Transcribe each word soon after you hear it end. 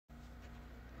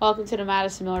Welcome to the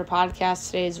Madison Miller Podcast.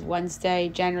 Today is Wednesday,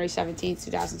 January 17th,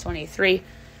 2023.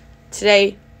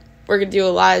 Today, we're going to do a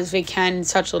lot as we can in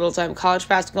such little time. College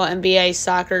basketball, NBA,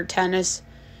 soccer, tennis.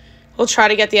 We'll try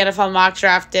to get the NFL mock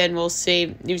draft in. We'll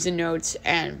see news and notes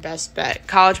and best bet.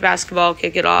 College basketball,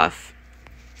 kick it off.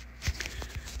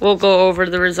 We'll go over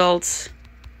the results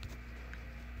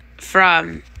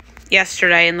from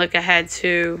yesterday and look ahead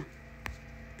to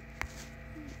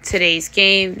today's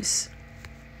games.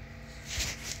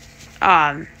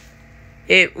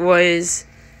 It was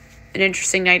an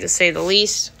interesting night to say the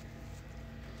least.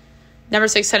 Number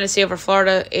 6, Tennessee over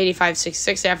Florida,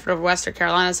 85-66. Stanford over Western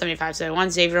Carolina,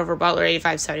 75-71. Xavier over Butler,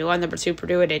 85-71. Number 2,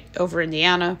 Purdue over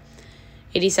Indiana,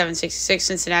 87-66.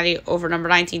 Cincinnati over number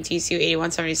 19, TCU,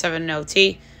 81-77 in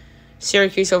OT.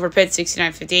 Syracuse over Pitt,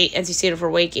 69-58. NC State over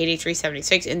Wake,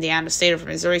 83-76. Indiana State over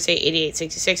Missouri State,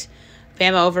 88-66.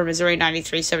 Bama over Missouri,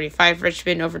 93-75.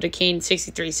 Richmond over Duquesne,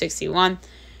 63-61.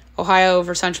 Ohio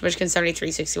over Central Michigan,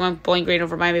 73-61. Bowling Green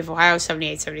over Miami of Ohio,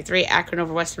 78-73. Akron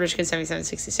over Western Michigan,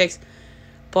 77-66.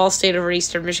 Ball State over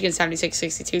Eastern Michigan,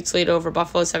 76-62. Toledo over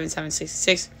Buffalo,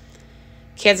 77-66.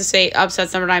 Kansas State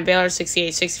upsets number 9 Baylor,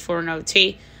 68-64 in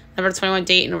OT. Number 21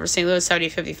 Dayton over St. Louis,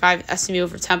 70-55. SMU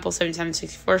over Temple,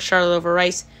 77-64. Charlotte over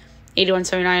Rice,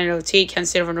 81-79 in OT. Kent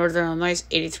State over Northern Illinois,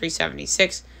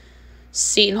 83-76.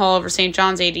 Seton Hall over St.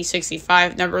 John's,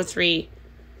 80-65. Number 3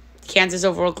 Kansas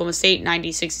over Oklahoma State,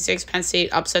 90-66. Penn State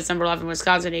upsets number 11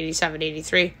 Wisconsin,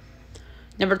 87-83.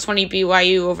 Number 20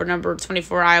 BYU over number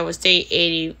 24 Iowa State,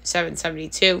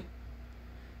 87-72.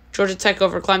 Georgia Tech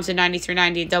over Clemson,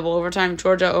 93-90 in double overtime.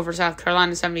 Georgia over South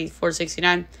Carolina,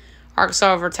 74-69.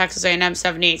 Arkansas over Texas A&M,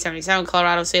 78-77.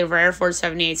 Colorado State over Air Force,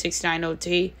 78-69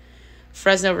 OT.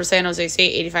 Fresno over San Jose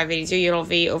State, 85-82.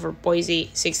 UNLV over Boise,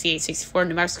 68-64.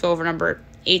 New Mexico over number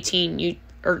 16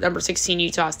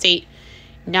 Utah State,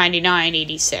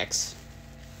 99-86.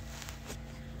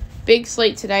 Big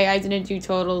slate today. I didn't do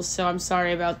totals, so I'm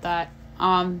sorry about that.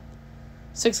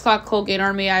 6 o'clock Colgate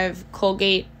Army. I have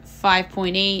Colgate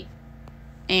 5.8,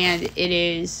 and it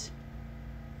is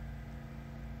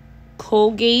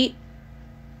Colgate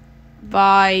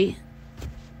by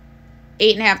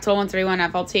 8.5 total and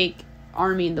 3.5. I'll take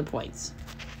Army in the points.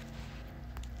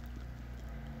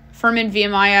 Furman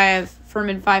VMI. I have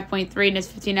Furman 5.3 and it's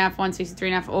 15.5,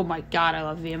 163.5. Oh my God, I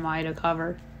love VMI to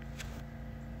cover.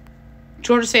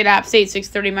 Georgia State, App State,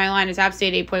 630. My line is App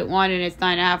State 8.1 and it's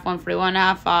 9.5,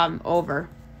 141.5. Over.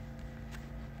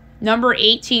 Number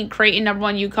 18, Creighton. Number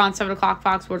 1, UConn, 7 o'clock,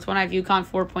 Fox Sports 1. I have UConn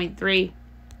 4.3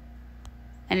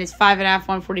 and it's 5.5,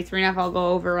 143.5. I'll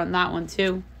go over on that one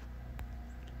too.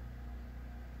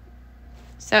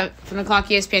 7 o'clock,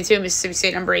 ESPN 2. Mississippi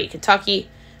State, number 8, Kentucky.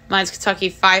 Mine's Kentucky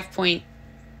 5.75,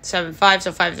 so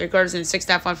 5 3/4 and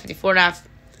 6.5, 154.5.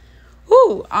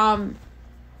 Ooh, I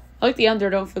like the under.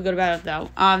 Don't feel good about it though.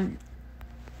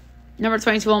 Number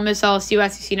 22, Ole Miss, LSU,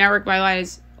 SEC Network. My line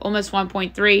is Ole Miss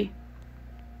 1.3,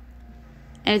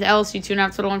 and it's LSU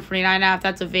 2.5 total 149.5.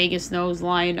 That's a Vegas nose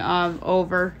line.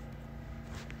 Over.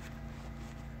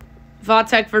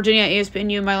 Vautech, Virginia,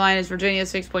 ESPNU. My line is Virginia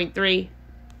 6.3.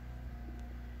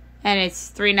 And it's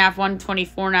 3.5,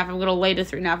 124.5. I'm going to lay to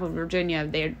 3.5 with Virginia.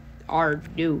 They are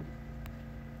new.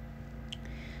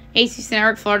 ACC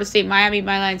Network, Florida State, Miami.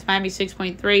 My line's Miami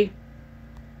 6.3.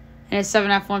 And it's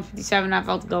 7.5, 157.5.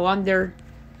 I'll go under.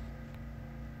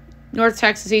 North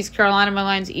Texas, East Carolina. My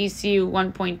line's ECU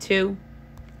 1.2.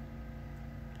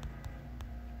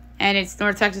 And it's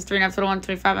North Texas 3.5 total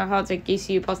 125.5. I'll take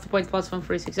ECU plus the points plus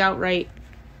 146 outright.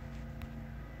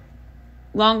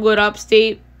 Longwood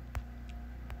Upstate.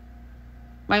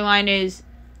 My line is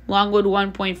Longwood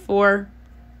 1.4.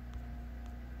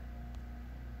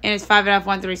 And it's 5.5,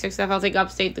 136. I'll take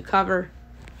Upstate to cover.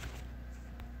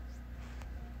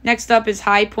 Next up is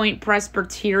High Point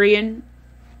Presbyterian.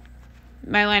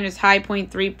 My line is High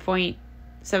Point 3.75,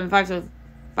 so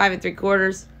 5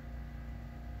 3/4.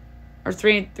 Or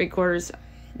 3 3/4.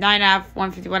 9.5,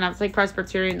 151. I'll take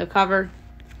Presbyterian to cover.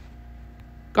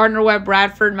 Gardner Webb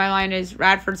Radford. My line is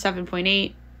Radford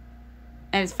 7.8.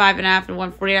 And it's 5.5 and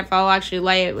 140.5. I'll actually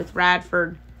lay it with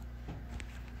Radford.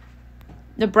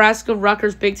 Nebraska,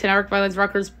 Rutgers, Big Ten Network. My line's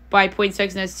Rutgers by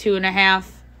 0.6 and it's 2.5.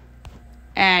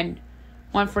 And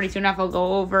 142.5. I'll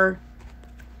go over.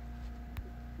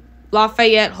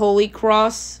 Lafayette, Holy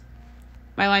Cross.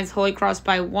 My line's Holy Cross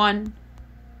by 1.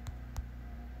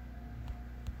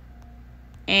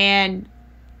 And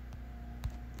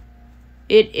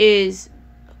it is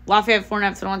Lafayette 4.5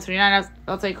 to 129.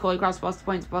 I'll take Holy Cross plus the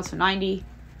points plus 90.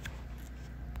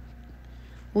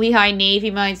 Lehigh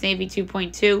Navy. Mine's Navy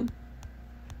 2.2.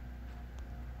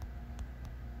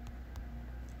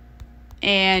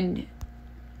 And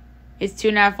It's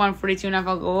 2.5, 142.5.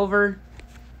 I'll go over.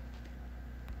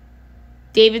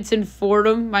 Davidson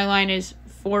Fordham. My line is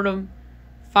Fordham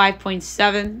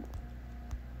 5.7.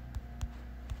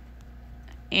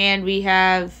 And we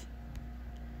have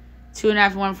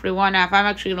 2.5, 141.5. I'm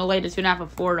actually going to lay the 2.5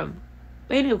 of Fordham.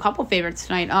 We do a couple favorites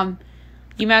tonight.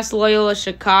 UMass Loyola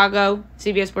Chicago.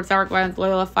 CBS Sports Network.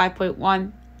 Loyola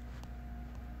 5.1.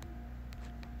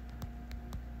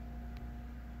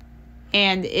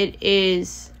 And it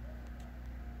is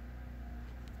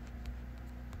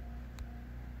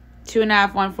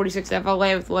 2.5, 146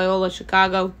 FLA with Loyola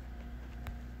Chicago.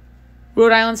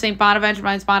 Rhode Island St. Bonaventure.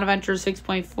 Mine's Bonaventure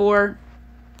 6.4.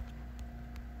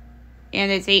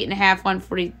 And it's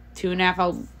 8.5, 142.5.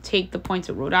 I'll take the points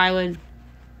at Rhode Island.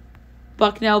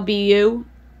 Bucknell BU.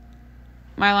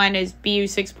 My line is BU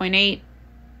 6.8.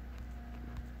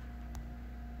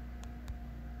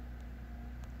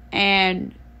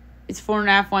 And it's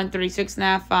 4.5,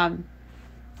 136.5.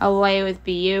 I'll lay with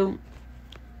BU.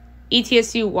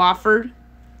 ETSU Wofford.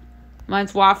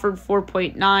 Mine's Wofford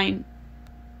 4.9.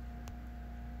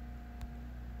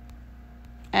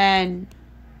 And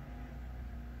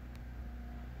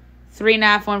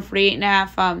 3.5,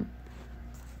 148.5.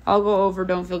 I'll go over.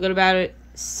 Don't feel good about it.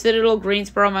 Citadel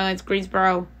Greensboro. My line's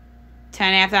Greensboro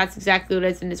 10.5. That's exactly what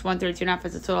it is. And it's 132.5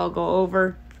 as a total. I'll go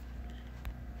over.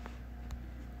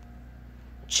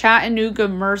 Chattanooga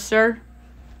Mercer.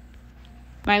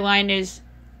 My line is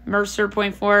Mercer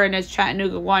 0.4, and it's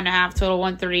Chattanooga 1.5. Total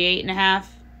 138.5.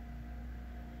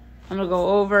 I'm gonna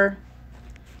go over.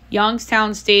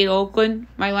 Youngstown State Oakland.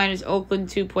 My line is Oakland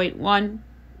 2.1.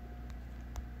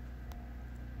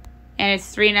 And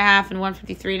it's 3.5 and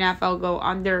 153.5. I'll go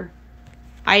under.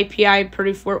 IPI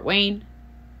Purdue Fort Wayne.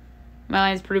 My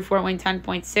line is Purdue Fort Wayne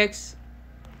 10.6.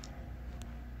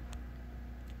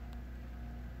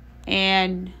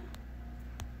 And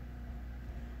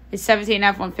it's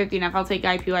 17.5, 150.5. I'll take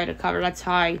IPI to cover. That's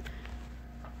high.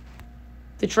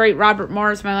 Detroit Robert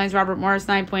Morris. My line's Robert Morris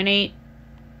 9.8.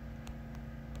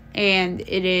 And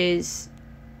it is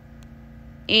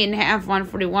 8.5,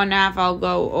 141.5. I'll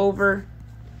go over.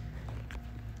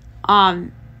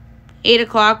 8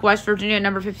 o'clock, West Virginia,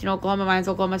 number 15, Oklahoma. Mine's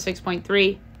Oklahoma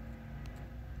 6.3.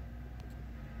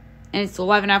 And it's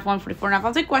 11.5, 144.5.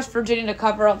 I'll take West Virginia to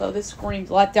cover, although this screams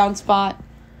letdown spot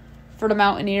for the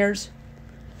Mountaineers.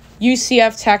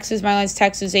 UCF, Texas. My line's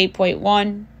Texas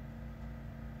 8.1.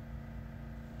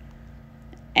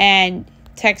 And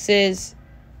Texas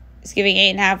is giving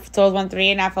 8.5. Total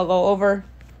 138.5. I'll go over.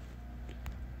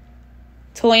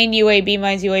 Tulane, UAB.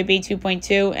 Mine's UAB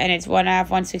 2.2. And it's 1.5,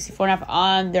 164.5.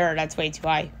 Under. That's way too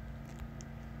high.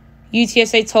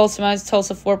 UTSA, Tulsa. Mine's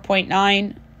Tulsa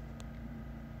 4.9.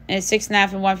 And it's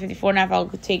 6.5 and 154.5. I'll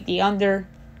take the under.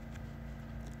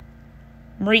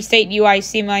 Murray State,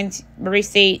 UIC. Mine's Murray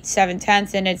State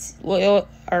 7/10. And it's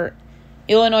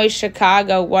Illinois,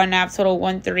 Chicago 1.5. Total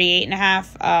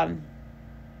 138.5.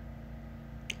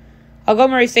 I'll go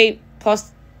Murray State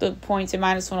plus the points at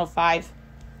minus 105.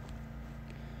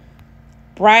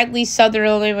 Bradley, Southern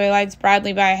Illinois. My line's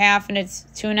Bradley by a half, and it's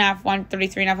 2.5,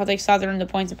 133.5. I'll take Southern the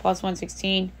points at plus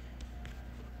 116.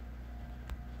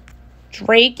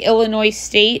 Drake, Illinois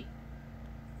State.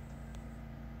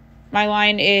 My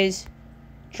line is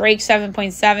Drake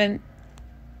 7.7.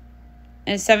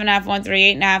 And 7.5,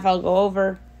 138.5. I'll go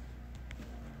over.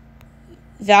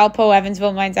 Valpo,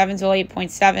 Evansville. Mine's Evansville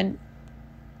 8.7.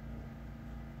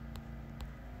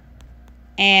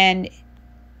 And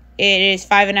it is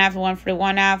 5.5 and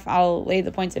 141.5. I'll lay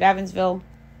the points at Evansville.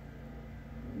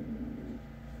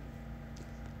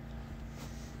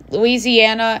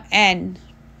 Louisiana and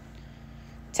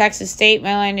Texas State.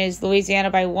 My line is Louisiana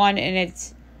by 1, and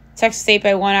it's Texas State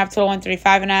by 1.5. Total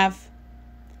 135.5.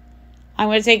 I'm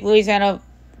going to take Louisiana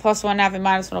plus 1.5 and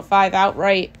minus 105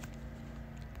 outright.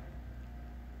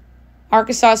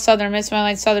 Arkansas, Southern Miss. My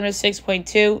line Southern Miss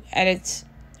 6.2, and it's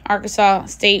Arkansas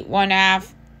State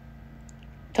 1.5.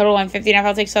 Total 150.5.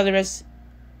 I'll take Southern Miss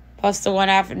plus the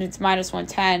 1.5, and it's minus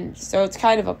 110. So it's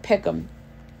kind of a pick 'em.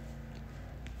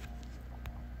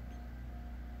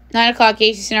 9 o'clock,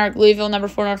 ACC Network, Louisville, number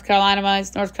 4, North Carolina.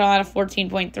 Mine's North Carolina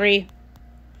 14.3.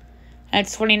 And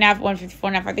it's 20.5,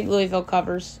 154.5. I think Louisville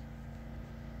covers.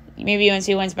 Maybe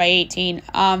UNC wins by 18.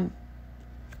 Number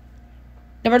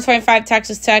 25,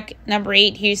 Texas Tech. Number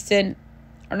 8, Houston.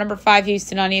 Or number 5,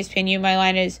 Houston on ESPNU. My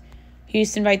line is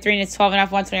Houston by 3, and it's 12.5,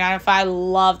 129.5. I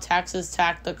love Texas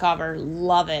Tech to cover.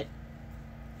 Love it.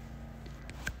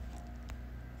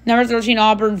 Number 13,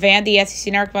 Auburn, Vandy,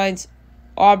 SEC Network. My line's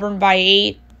Auburn by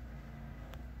 8.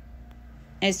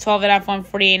 And it's 12.5,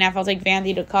 148.5. I'll take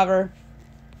Vandy to cover.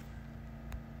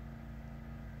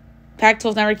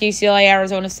 Pac-12 Network, UCLA,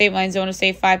 Arizona State, Arizona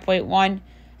State 5.1. And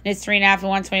it's 3.5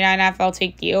 and 129.5. I'll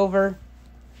take the over.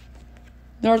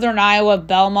 Northern Iowa,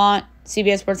 Belmont,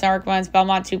 CBS Sports Network,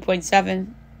 Belmont 2.7.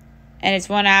 And it's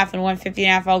 1.5 and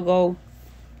 150.5. I'll go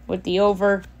with the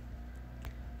over.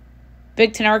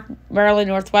 Big Ten Network, Maryland,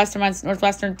 Northwestern,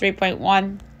 Northwestern 3.1.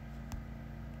 And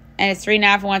it's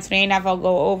 3.5 and 128.5. I'll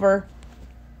go over.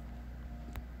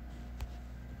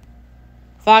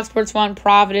 Fox Sports 1,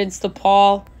 Providence,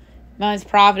 DePaul. Mine's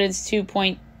Providence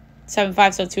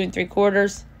 2.75, so 2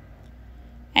 3/4.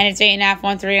 And it's 8.5,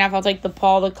 130.5. I'll take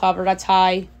DePaul to cover. That's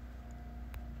high.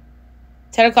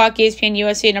 10 o'clock, ESPN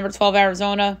USA, number 12,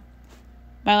 Arizona.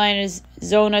 My line is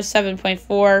Zona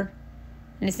 7.4.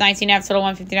 And it's 19.5, total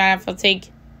 159.5. I'll take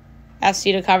SC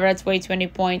to cover. That's way too many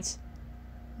points.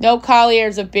 No Collier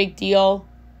is a big deal,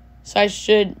 so I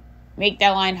should make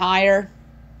that line higher.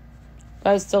 But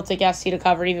I would still take SC to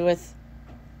cover even with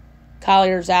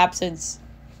Collier's absence.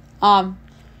 And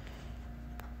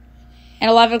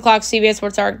 11 o'clock, CBS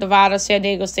Sports Network, Nevada, San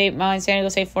Diego State. My line, San Diego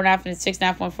State 4.5, and it's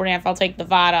 6.5, 140.5. I'll take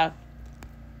Nevada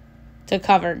to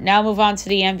cover. Now move on to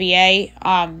the NBA.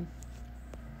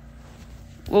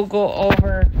 We'll go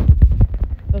over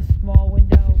the small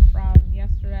window from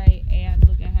yesterday and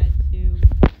look ahead to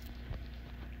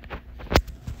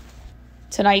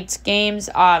tonight's games.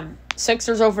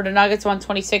 Sixers over the Nuggets,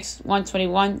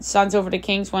 126-121. Suns over the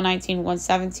Kings,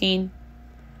 119-117.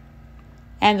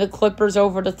 And the Clippers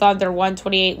over the Thunder,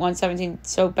 128-117.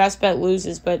 So best bet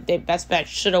loses, but the best bet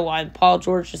should have won. Paul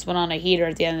George just went on a heater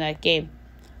at the end of that game.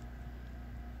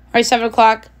 All right, 7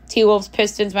 o'clock, T-Wolves,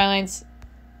 Pistons. My line's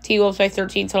T-Wolves by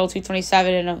 13, total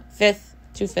 227 and a fifth,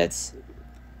 2/5.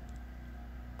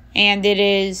 And it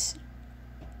is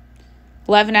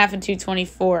 11.5 and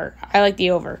 224. I like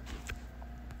the over.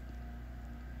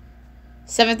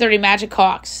 7:30 Magic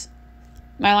Hawks.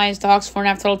 My line is the Hawks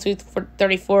 4.5, total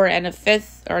 234 and a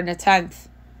fifth or in a 10th.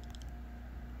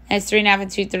 And it's 3.5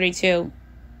 and 232.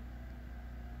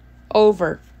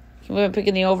 Over. We're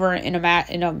picking the over in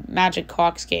a Magic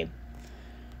Hawks game.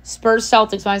 Spurs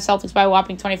Celtics. My Celtics by a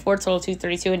whopping 24, total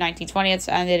 232 and 19/20,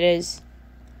 and it is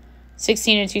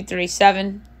 16 and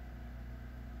 237.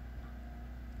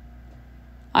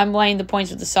 I'm laying the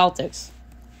points with the Celtics.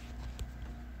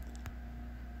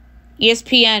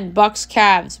 ESPN Bucks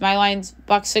Cavs. My line's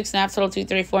Bucks 6.5, total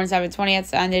 234 and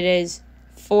 7/20, and it is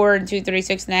 4 and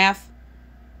 236.5.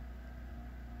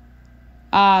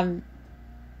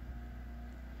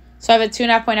 So I have a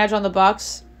 2.5 point edge on the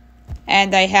Bucks,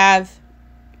 and I have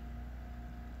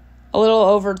a little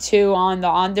over 2 on the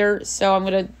under. So I'm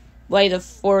gonna lay the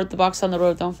 4 with the Bucks on the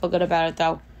road. Don't feel good about it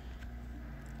though.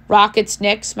 Rockets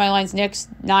Knicks. My line's Knicks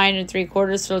 9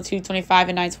 3/4, so 225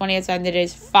 and 9/20, and it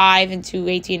is 5 and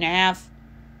 218.5.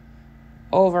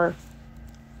 Over.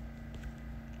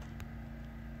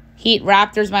 Heat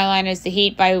Raptors. My line is the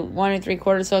Heat by 1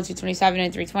 3/4, so 227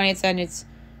 and 3/20, and it's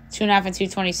 2.5 and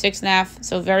 226.5.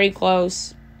 So very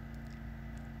close.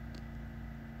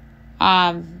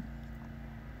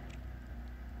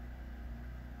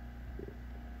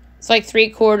 It's like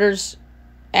 3/4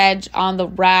 edge on the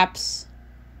Raps.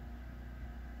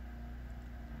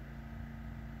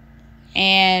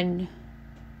 And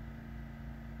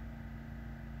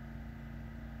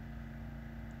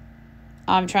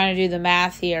I'm trying to do the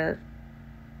math here.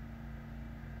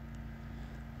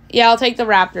 Yeah, I'll take the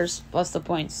Raptors plus the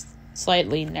points. Slight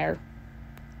lean there.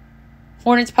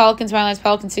 Hornets, Pelicans. My line's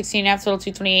Pelicans 16.5, total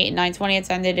 228 and 9/20,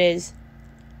 and it is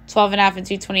 12.5 and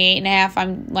 228.5.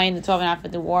 I'm laying the 12.5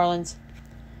 at New Orleans.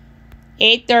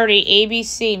 8:30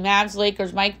 ABC, Mavs,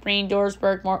 Lakers. Mike Breen,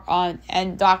 Dorsberg,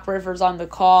 and Doc Rivers on the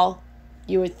call.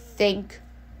 You would think.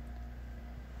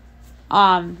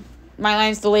 My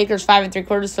line's the Lakers 5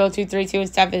 3/4, so 232 and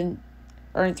 7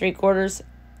 or 3/4,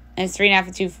 and it's 3.5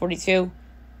 and 242.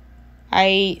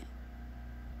 I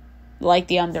like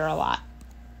the under a lot.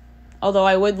 Although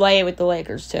I would lay it with the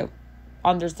Lakers too.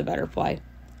 Under's the better play.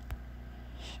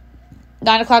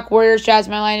 9 o'clock Warriors, Jazz.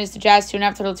 My line is the Jazz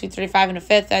 2.5, total 235 and a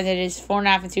fifth, and it is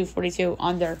 4.5 and 242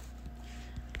 under.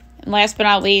 And last but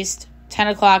not least, 10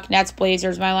 o'clock Nets,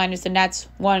 Blazers. My line is the Nets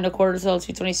 1 1/4, total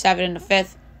 227 and a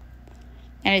fifth,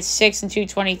 and it's 6 and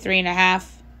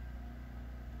 223.5.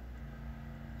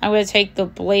 I'm going to take the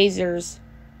Blazers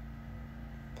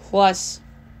plus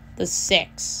the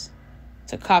 6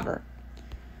 to cover.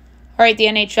 All right, the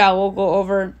NHL. We'll go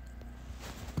over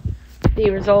the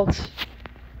results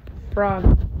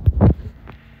from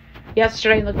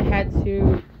yesterday and look ahead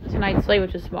to tonight's slate,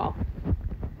 which is small.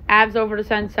 Avs over the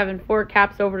Sens 7-4,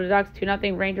 Caps over the Ducks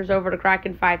 2-0, Rangers over the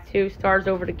Kraken 5-2, Stars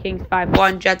over the Kings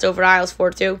 5-1, Jets over the Isles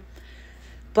 4-2,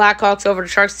 Blackhawks over the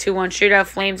Sharks 2-1 shootout.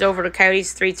 Flames over the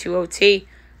Coyotes 3-2 OT.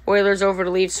 Oilers over the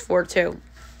Leafs 4-2.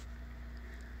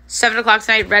 7 o'clock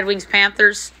tonight, Red Wings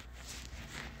Panthers.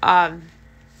 Panthers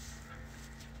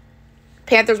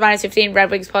minus 15, Red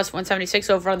Wings plus 176,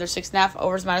 over under 6.5,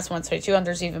 overs minus 122,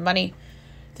 unders even money.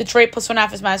 Detroit plus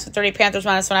 1.5 is minus 130, Panthers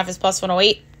minus 1.5 is plus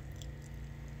 108.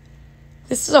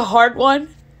 This is a hard one,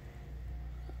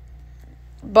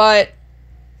 but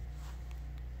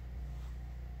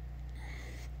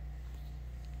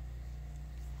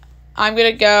I'm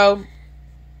going to go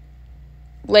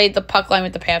lay the puck line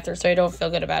with the Panthers, so I don't feel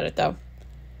good about it, though.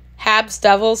 Habs,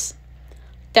 Devils.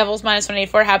 Devils minus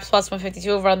 184, Habs plus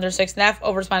 152, over under 6.5,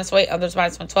 overs minus 8, unders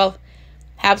minus 112.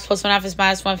 Habs plus 1.5 is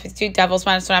minus 152, Devils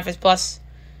minus 1.5 is plus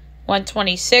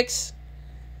 126.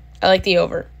 I like the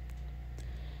over.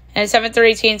 And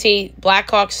 7:30 TNT,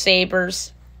 Blackhawks,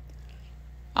 Sabres.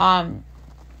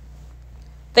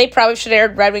 They probably should have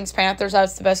aired Red Wings, Panthers. That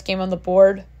was the best game on the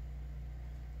board.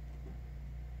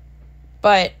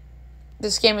 But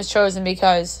this game was chosen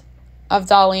because of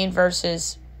Dahlin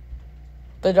versus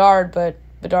Bedard, but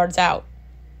Bedard's out.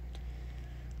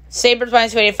 Sabres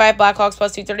minus 285, Blackhawks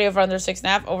plus 230, over under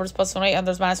 6.5, overs plus 108,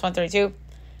 unders minus 132.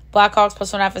 Blackhawks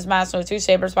plus 1.5 is minus 102,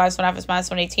 Sabres minus 1.5 is minus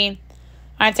 118.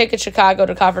 I'm taking Chicago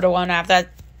to cover to 1.5. That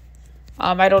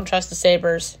I don't trust the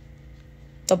Sabres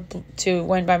to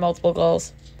win by multiple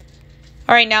goals.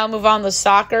 All right, now move on to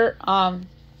soccer. We'll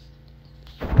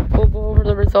go over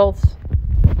the results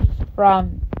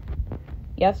from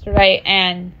yesterday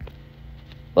and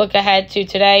look ahead to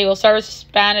today. We'll start with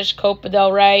Spanish Copa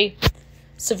del Rey.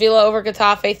 Sevilla over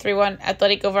Getafe 3-1.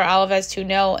 Athletic over Alaves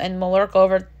 2-0. And Mallorca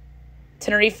over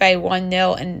Tenerife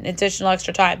 1-0 in additional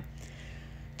extra time.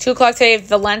 2 o'clock today,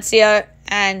 Valencia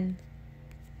and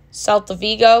Celta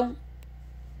Vigo.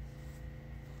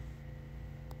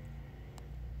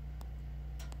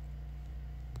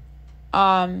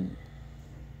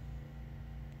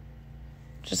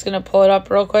 Just going to pull it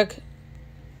up real quick.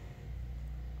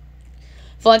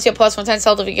 Valencia plus 110,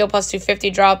 Celta Vigo plus 250,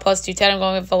 draw plus 210. I'm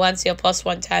going with Valencia plus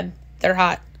 110. They're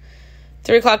hot.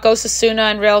 3 o'clock,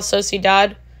 Osasuna and Real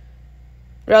Sociedad.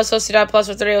 Real Sociedad plus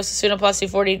 130, Osasuna plus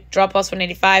 240, draw plus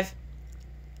 185.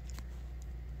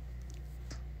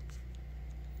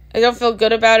 I don't feel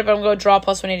good about it, but I'm going to draw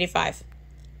plus 185.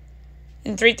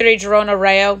 In 3:30, Girona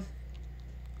Rayo.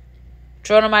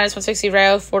 Girona minus 160,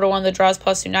 Rayo 4-1. The draws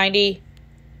plus 290.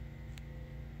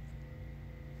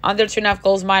 Under 2.5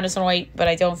 goals, minus 108, but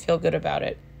I don't feel good about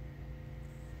it.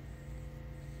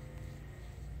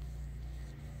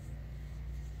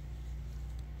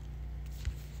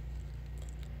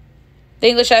 The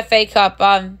English FA Cup.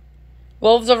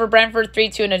 Wolves over Brentford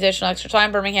 3-2 in additional extra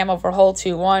time. Birmingham over Hull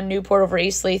 2-1. Newport over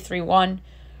Eastleigh 3-1.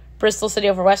 Bristol City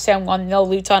over West Ham 1-0.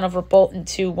 Luton over Bolton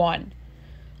 2-1.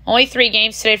 Only 3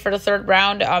 games today for the third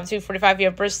round. 2:45 you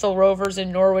have Bristol Rovers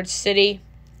and Norwich City.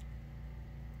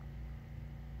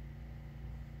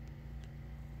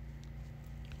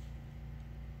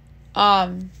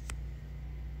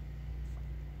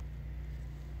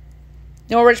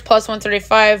 Norwich plus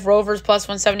 135, Rovers plus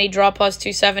 170, draw plus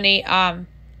 270. I'm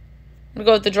going to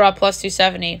go with the draw plus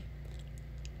 270.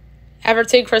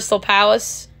 Everton, Crystal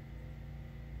Palace.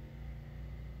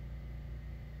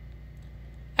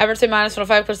 Everton minus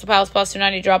 105, Crystal Palace plus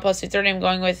 290, draw plus 230. I'm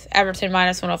going with Everton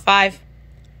minus 105.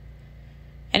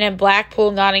 And then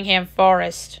Blackpool, Nottingham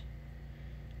Forest.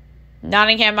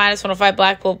 Nottingham minus 105,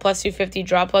 Blackpool plus 250,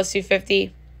 draw plus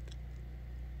 250.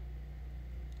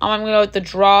 I'm going to go with the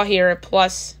draw here at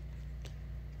plus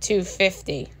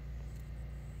 250.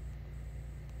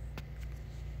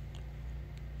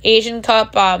 Asian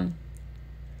Cup,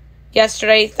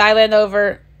 yesterday, Thailand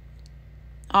over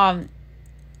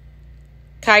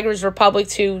Kyrgyz Republic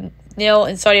 2-0,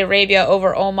 and Saudi Arabia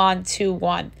over Oman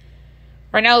 2-1.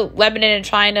 Right now, Lebanon and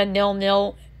China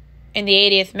 0-0 in the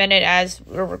 80th minute as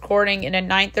we're recording, and at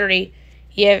 9:30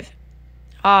 you have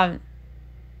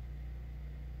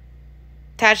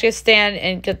Tajikistan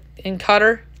and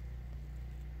Qatar.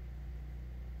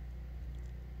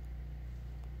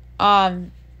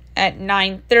 At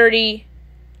 9:30,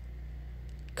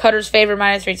 Qatar's favorite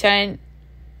minus 310.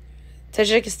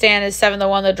 Tajikistan is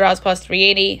 7-1. The draws plus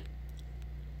 380.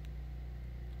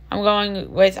 I'm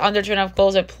going with under 2.5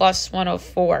 goals at plus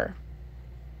 104.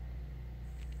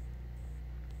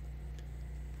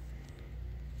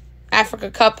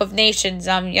 Africa Cup of Nations.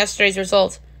 Yesterday's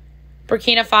results: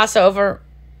 Burkina Faso over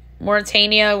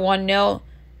Mauritania 1-0.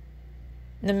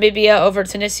 Namibia over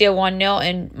Tunisia 1-0.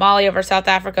 And Mali over South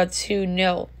Africa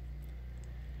 2-0.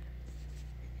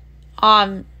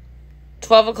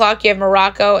 12 o'clock, you have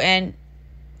Morocco and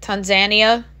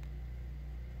Tanzania.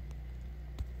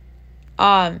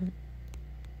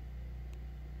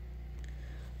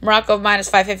 Morocco minus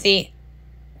 550.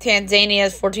 Tanzania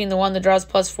is 14-1. The draw is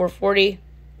plus 440.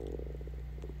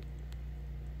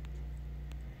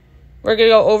 We're going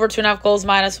to go over 2.5 goals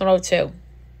minus 102.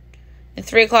 At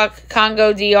 3 o'clock,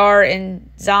 Congo, DR, and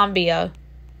Zambia.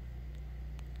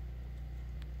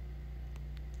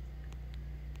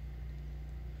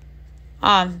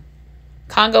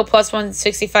 Congo plus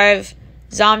 165.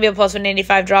 Zambia plus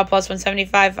 185. Draw plus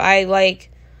 175. I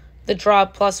like the draw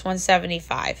plus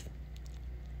 175.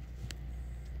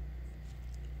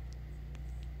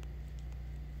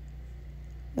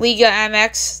 Liga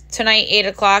MX, tonight, 8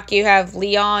 o'clock, you have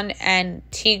Leon and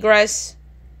Tigres.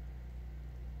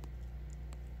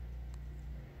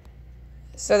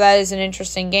 So that is an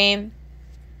interesting game.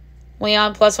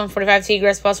 Leon plus 145,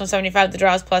 Tigres plus 175, the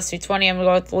draw is plus 220. I'm going to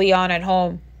go with Leon at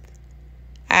home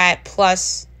at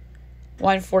plus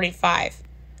 145.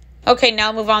 Okay,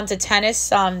 now move on to tennis.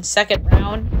 Second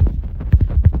round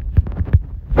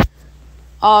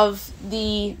of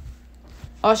the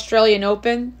Australian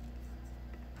Open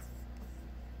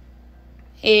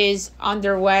is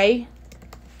underway.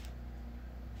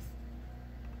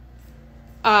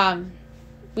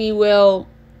 We will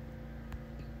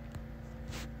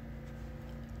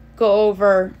go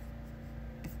over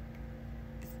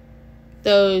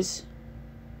those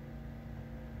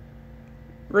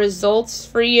results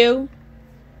for you.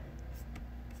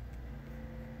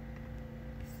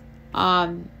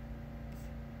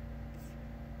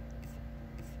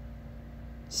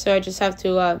 So I just have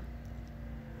to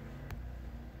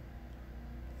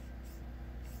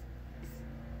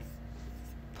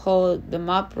pull them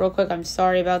up real quick. I'm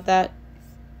sorry about that.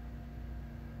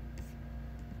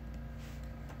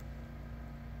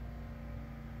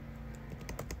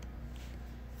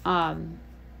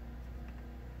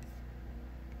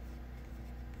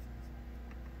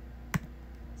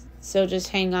 So just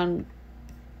hang on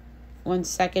 1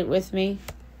 second with me.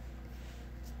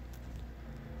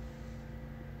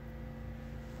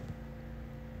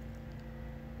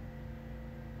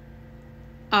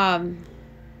 All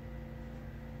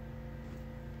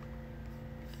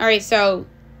right, so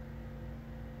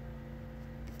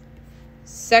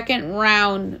second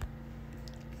round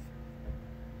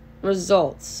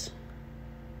results.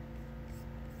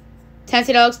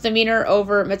 Tennessee Alex Demeanor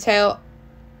over Matteo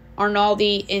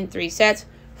Arnaldi in 3 sets.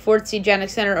 4th seed Jannik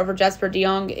Sinner over Jesper de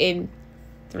Jong in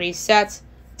 3 sets.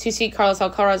 2 seed Carlos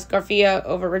Alcaraz Garcia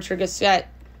over Richard Gasquet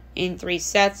in 3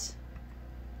 sets.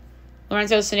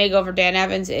 Lorenzo Sonego over Dan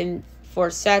Evans in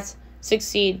 4 sets. 6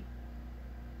 seed.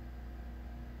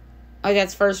 Oh,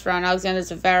 that's first round. Alexander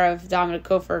Zverev, Dominic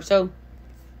Kofor. So,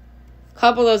 a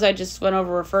couple of those I just went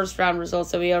over were first round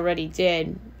results that we already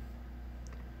did.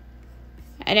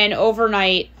 And then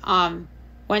overnight,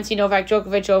 Wednesday, Novak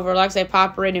Djokovic over Alexei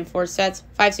Popyrin in 4 sets.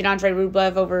 5 seed Andrei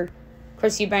Rublev over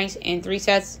Chris Eubanks in 3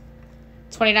 sets.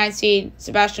 29 seed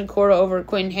Sebastian Korda over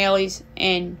Quentin Halys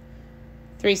in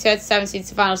 3 sets. 7 seed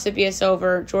Stefano Tsitsipas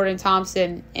over Jordan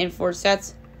Thompson in 4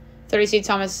 sets. 30 seed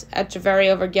Thomas Echeverry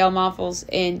over Gael Monfils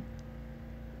in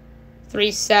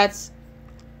 3 sets.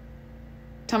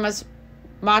 Thomas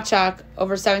Machak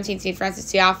over 17 seed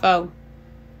Francis Tiafoe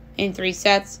in 3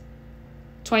 sets.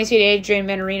 20 seed Adrian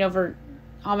Manarino over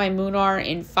Jaime Munar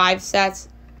in 5 sets.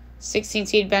 16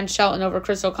 seed Ben Shelton over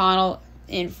Chris O'Connell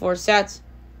in 4 sets.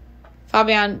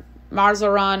 Fabian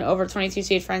Marzaran over 22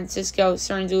 seed Francisco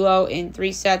Cerundolo in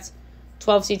 3 sets.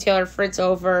 12 seed Taylor Fritz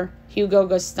over Hugo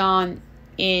Gaston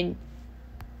in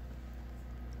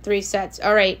 3 sets.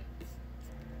 All right.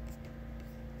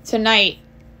 Tonight,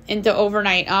 into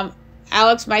overnight,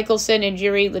 Alex Michelson and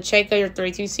Jiri Lecheka, your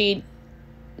 32 seed.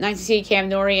 19 seed Cam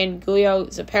Norrie and Giulio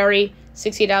Zaperi.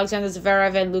 6 seed Alexander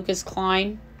Zverev and Lucas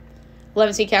Klein.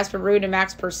 11 seed Casper Ruud and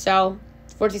Max Purcell.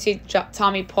 14 seed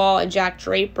Tommy Paul and Jack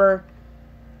Draper.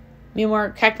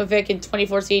 Mumor Kekmanovic and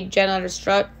 24 seed Jen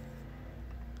Strutt.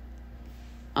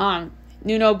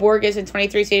 Nuno Borges and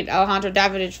 23 seed Alejandro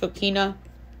Davidovich Fokina.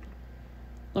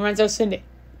 Lorenzo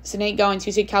Sonego and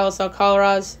 2 seed Carlos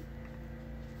Alcaraz.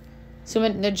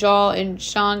 Sumit Najal and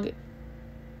Shang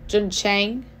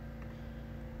Juncheng.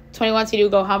 21 seed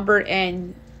Hugo Humbert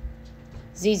and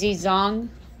ZZ Zong.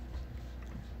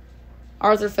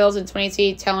 Arthur Fils and 20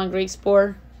 seed Talon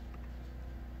Griekspoor.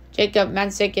 Jacob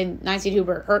Mensik and 9 seed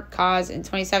Hubert Hurkacz and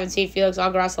 27 seed Felix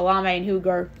Auger-Aliassime and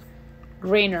Hugo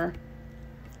Greiner.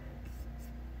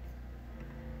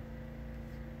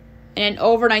 And then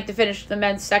overnight to finish the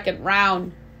men's second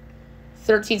round,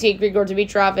 13 seed Grigor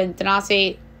Dimitrov and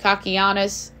Thanasi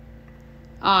Kakianis.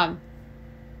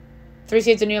 3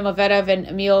 seeds Daniil Medvedev and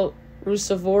Emil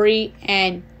Ruusuvuori,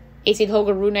 and 8 seed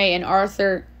Holger Rune and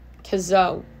Arthur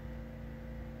Cazot.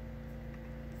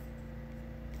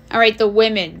 All right, the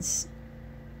women's.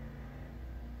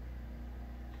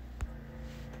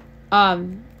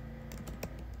 From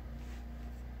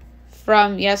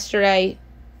yesterday,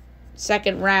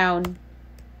 second round.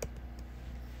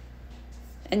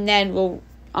 And then we'll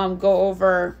go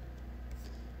over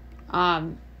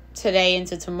today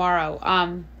into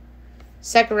tomorrow.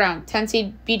 Second round,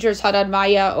 10-seed Beatrice Haddad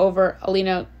Maya over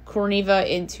Alina Korneva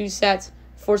in 2 sets.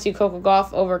 4-seed Coco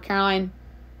Gauff over Caroline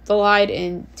Dolide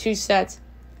in 2 sets.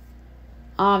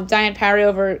 Diane Parry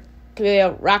over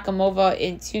Kamilia Rakimova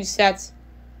in 2 sets.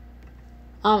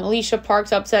 Alicia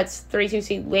Parks upsets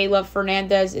 32-seed Leyla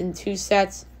Fernandez in 2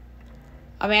 sets.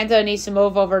 Amanda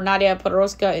Anisimova over Nadia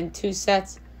Podoroska in 2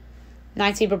 sets.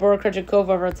 9-seed Barbora Krejcikova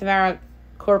over Tamara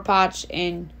Korpach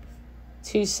in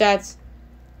 2 sets.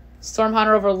 Storm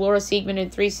Hunter over Laura Siegman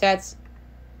in 3 sets.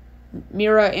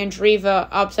 Mira Andreeva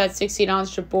upset 16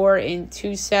 Ons Jabeur in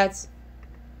 2 sets.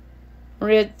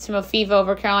 Maria Timofeeva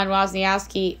over Caroline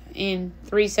Wozniacki in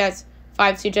 3 sets.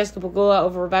 5-2 Jessica Pegula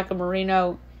over Rebecca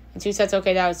Marino in 2 sets.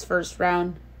 Okay, that was first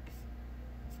round.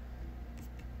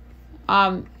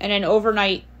 And then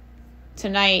overnight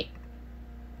tonight,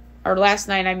 or last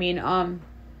night,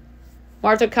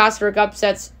 Marta Kosterick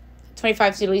upsets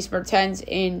 25-seed Elise Mertens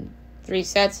in 3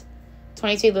 sets.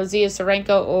 20-seed Luzia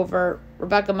Sarenko over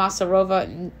Rebecca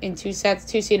Masarova in 2 sets.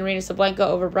 2-seed Arina Sablenka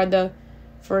over Brenda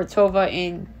Furtova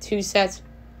in 2 sets.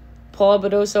 Paula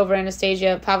Badosa over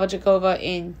Anastasia Pavlyuchova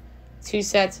in 2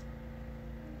 sets.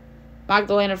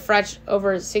 Magdalena Frech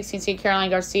over 16-seed Caroline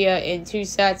Garcia in 2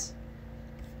 sets.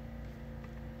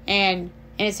 And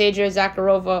Anastasia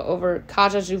Zakharova over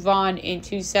Kaja Juvan in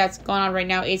 2 sets. Going on right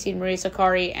now, 18 Maria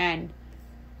Sakkari and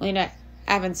Lena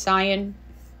Avansayan.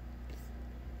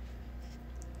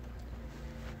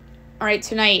 All right,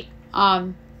 tonight,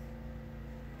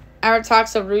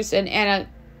 Arataxa Rus and Anna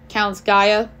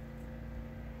Kalinskaya.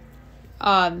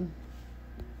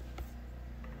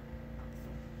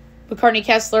 McCartney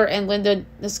Kessler and Linda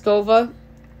Neskova.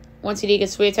 1-seed Iga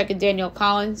Swiatek and Danielle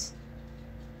Collins.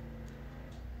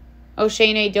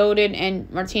 Oshane Doden and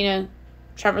Martina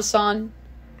Trevisan.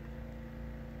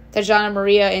 Tajana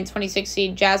Maria and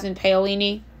 26-seed Jasmine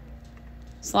Paolini.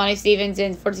 Solani Stevens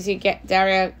and 14-seed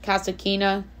Daria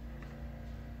Kasatkina.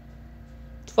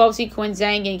 12-seed Quinn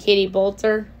Zhang and Katie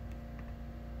Bolter.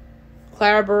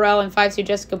 Clara Burrell and 5-seed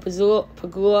Jessica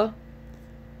Pegula.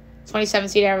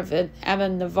 27-seed Emma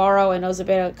Navarro and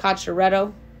Elizabeth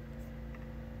Cacharetto.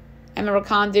 Emma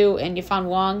Rakondu and Yifan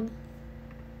Wang.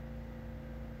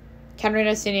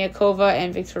 Katerina Siniakova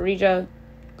and Victoria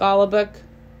Golubuk.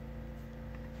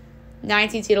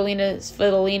 19-seed Alina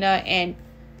Svitolina and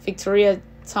Victoria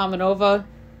Tomanova.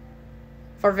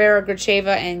 Varvara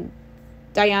Gracheva and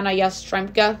Diana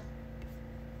Yastremka.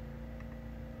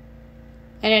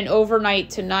 And then overnight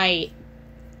tonight,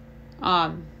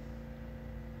 11-seed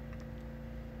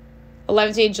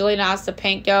Jelena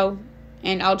Ostapenko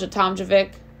and Alja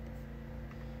Tomjevic.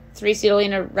 3-seed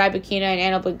Elena Rybakina and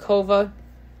Anna Blinkova.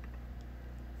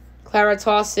 Clara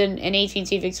Tauson and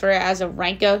 18-seed Victoria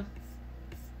Azarenka.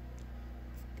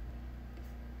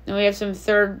 Then we have some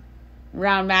third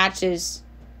round matches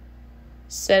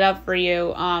set up for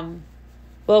you.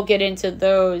 We'll get into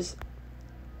those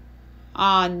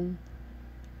on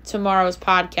tomorrow's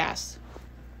podcast.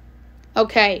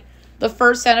 Okay, the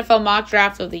first NFL mock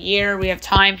draft of the year. We have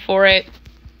time for it,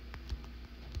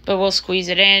 but we'll squeeze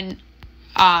it in.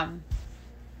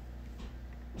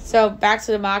 So back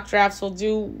to the mock drafts. We'll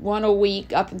do one a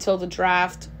week up until the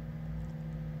draft.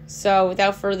 So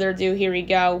without further ado, here we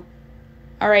go.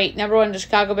 All right, number 1, the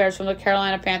Chicago Bears from the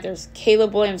Carolina Panthers.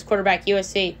 Caleb Williams, quarterback,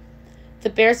 USC. The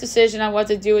Bears' decision on what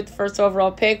to do with the first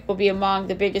overall pick will be among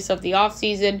the biggest of the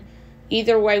offseason.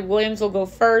 Either way, Williams will go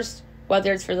first,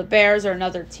 whether it's for the Bears or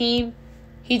another team.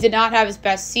 He did not have his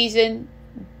best season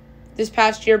this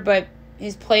past year, but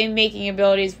his playmaking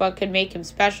ability is what could make him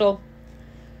special.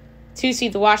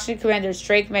 2-seed, the Washington Commanders,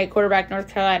 Drake May, quarterback, North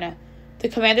Carolina. The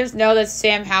Commanders know that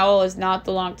Sam Howell is not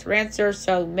the long-term answer,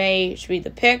 so May should be the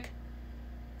pick.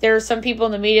 There are some people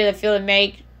in the media that feel that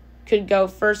May could go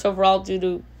first overall due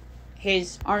to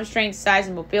his arm strength, size,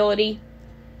 and mobility.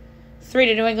 3,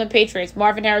 the New England Patriots,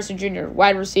 Marvin Harrison Jr.,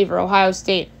 wide receiver, Ohio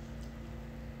State.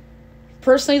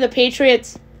 Personally, the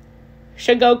Patriots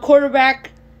should go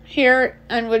quarterback here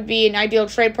and would be an ideal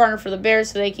trade partner for the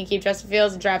Bears so they can keep Justin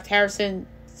Fields and draft Harrison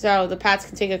so the Pats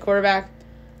can take a quarterback.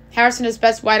 Harrison is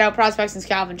best wideout prospect since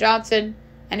Calvin Johnson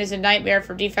and is a nightmare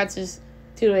for defenses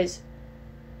due to his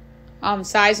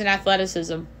size and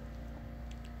athleticism.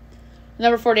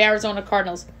 Number 4, the Arizona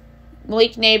Cardinals.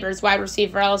 Malik Neighbors, wide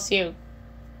receiver, LSU.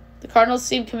 The Cardinals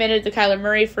seem committed to Kyler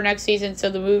Murray for next season,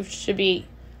 so the move should be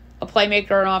a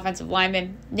playmaker or an offensive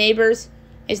lineman. Neighbors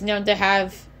is known to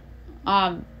have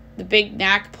the big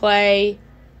knack play,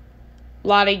 a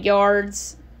lot of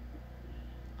yards,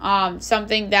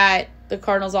 something that the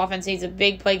Cardinals offense needs, a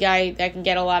big play guy that can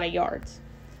get a lot of yards.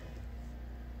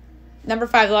 Number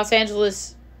 5, Los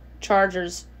Angeles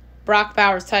Chargers, Brock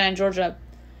Bowers, tight end, Georgia.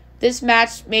 This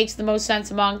match makes the most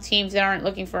sense among teams that aren't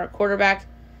looking for a quarterback.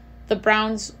 The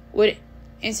Bowers would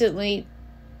instantly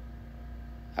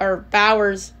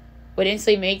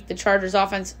make the Chargers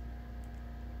offense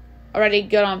already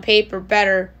good on paper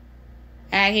better,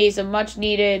 and he's a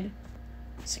much-needed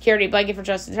security blanket for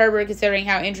Justin Herbert, considering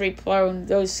how injury-prone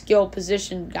those skill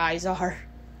position guys are.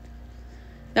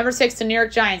 Number 6, the New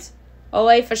York Giants,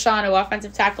 Ole Fashanu,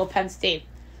 offensive tackle, Penn State.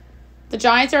 The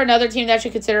Giants are another team that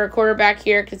should consider a quarterback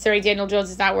here, considering Daniel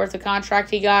Jones is not worth the contract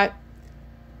he got.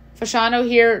 Fashanu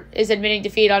here is admitting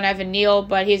defeat on Evan Neal,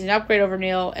 but he's an upgrade over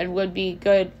Neal and would be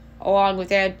good along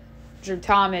with Andrew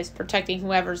Thomas protecting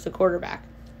whoever's the quarterback.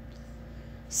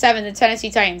 7, the Tennessee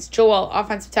Titans, Joel,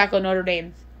 offensive tackle, Notre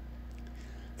Dame.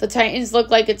 The Titans look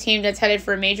like a team that's headed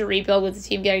for a major rebuild, with the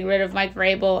team getting rid of Mike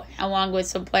Vrabel along with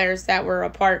some players that were a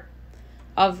part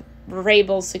of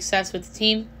Vrabel's success with the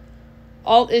team.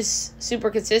 Alt is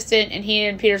super consistent, and he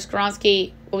and Peter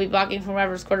Skoronski will be blocking from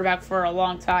whoever's quarterback for a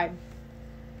long time.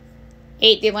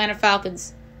 8, the Atlanta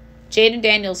Falcons, Jaden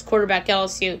Daniels, quarterback,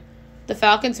 LSU. The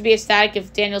Falcons would be ecstatic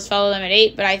if Daniels followed them at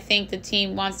 8, but I think the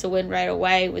team wants to win right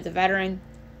away with a veteran.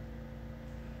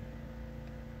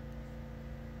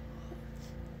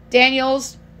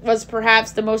 Daniels was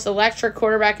perhaps the most electric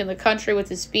quarterback in the country with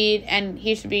his speed, and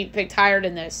he should be picked higher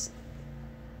than this.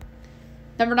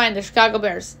 Number 9, the Chicago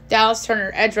Bears, Dallas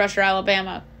Turner, edge rusher,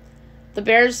 Alabama. The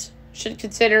Bears should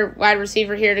consider wide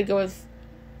receiver here to go with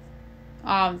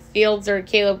Fields or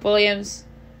Caleb Williams,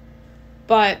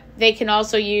 but they can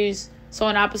also use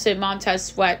someone opposite Montez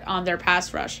Sweat on their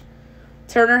pass rush.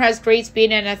 Turner has great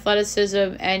speed and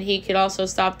athleticism, and he could also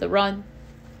stop the run.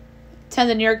 10,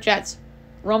 the New York Jets,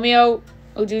 Romeo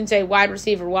Odunze, wide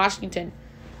receiver, Washington.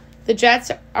 The Jets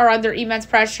are under immense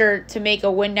pressure to make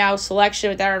a win-now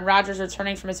selection with Aaron Rodgers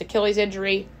returning from his Achilles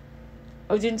injury.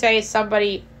 Odunze is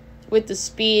somebody with the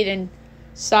speed and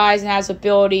size and has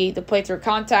ability to play through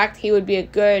contact. He would be a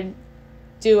good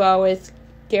duo with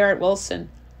Garrett Wilson.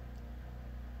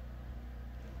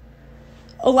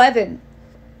 11,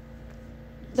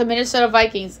 the Minnesota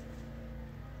Vikings,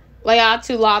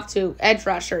 Laiatu Latu, edge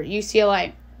rusher,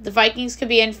 UCLA. The Vikings could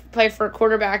be in play for a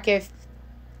quarterback if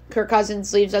Kirk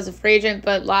Cousins leaves as a free agent,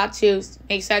 but Latu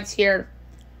makes sense here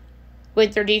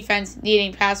with their defense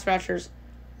needing pass rushers.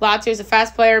 Latu is a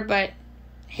fast player, but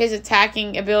his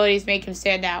attacking abilities make him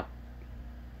stand out.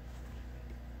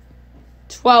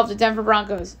 12, the Denver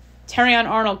Broncos, Terrion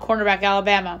Arnold, cornerback,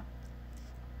 Alabama.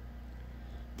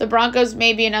 The Broncos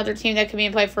may be another team that could be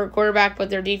in play for a quarterback,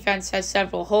 but their defense has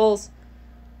several holes.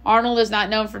 Arnold is not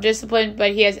known for discipline,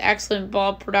 but he has excellent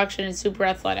ball production and super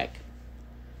athletic.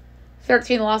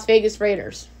 13, the Las Vegas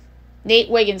Raiders, Nate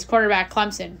Wiggins, cornerback,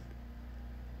 Clemson.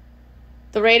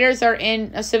 The Raiders are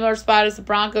in a similar spot as the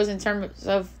Broncos in terms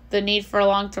of the need for a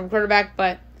long-term quarterback,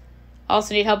 but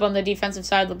also need help on the defensive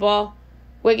side of the ball.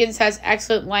 Wiggins has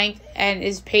excellent length and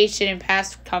is patient in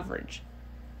pass coverage.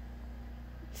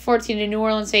 14, the New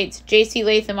Orleans Saints, J.C.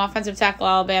 Latham, offensive tackle,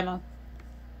 Alabama.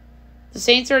 The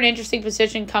Saints are in an interesting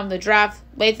position come the draft.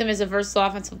 Latham is a versatile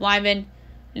offensive lineman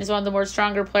and is one of the more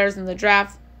stronger players in the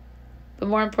draft. But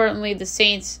more importantly, the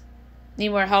Saints need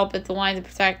more help at the line to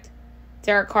protect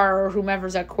Derek Carr or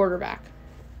whomever's at quarterback.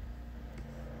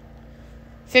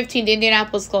 15, the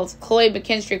Indianapolis Colts, Khalid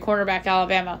McKinstry, cornerback,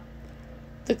 Alabama.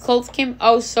 The Colts came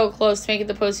so close to making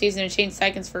the postseason in Shane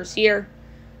Steichen's first year.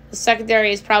 The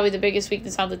secondary is probably the biggest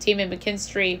weakness on the team, and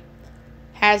McKinstry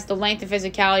has the length and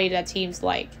physicality that teams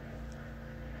like.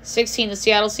 16, the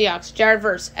Seattle Seahawks, Jared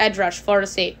Verse, edge rush, Florida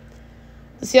State.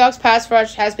 The Seahawks pass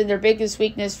rush has been their biggest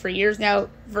weakness for years now.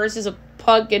 Verse is a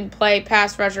plug-and-play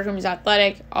pass rusher whom is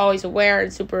athletic, always aware,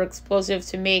 and super explosive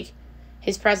to make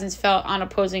his presence felt on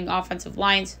opposing offensive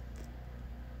lines.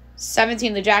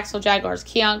 17, the Jacksonville Jaguars,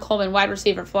 Keon Coleman, wide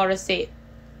receiver, Florida State.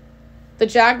 The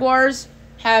Jaguars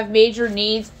have major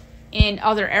needs in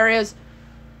other areas,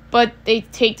 but they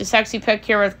take the sexy pick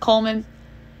here with Coleman.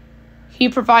 He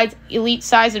provides elite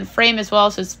size and frame as well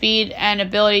as his speed and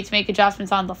ability to make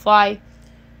adjustments on the fly.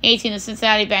 18, the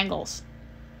Cincinnati Bengals,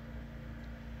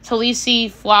 Talisi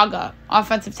Flaga,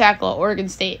 offensive tackle, Oregon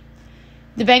State.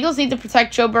 The Bengals need to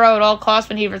protect Joe Burrow at all costs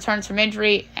when he returns from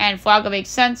injury, and Flaga makes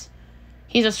sense.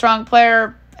 He's a strong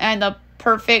player and the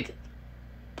perfect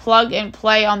plug and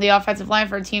play on the offensive line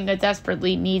for a team that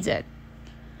desperately needs it.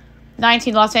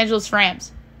 19, Los Angeles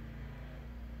Rams,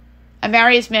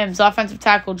 Amarius Mims, offensive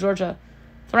tackle, Georgia.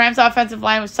 The Rams' offensive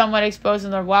line was somewhat exposed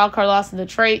in their wildcard loss in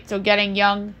Detroit, so getting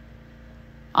Young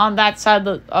on that side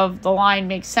of the line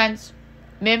makes sense.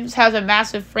 Mims has a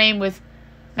massive frame with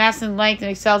mass and length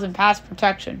and excels in pass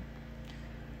protection.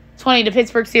 20, the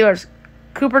Pittsburgh Steelers.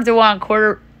 Cooper DeWan,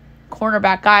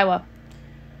 cornerback, Iowa.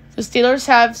 The Steelers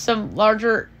have some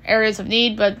larger areas of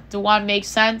need, but DeWan makes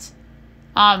sense.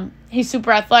 He's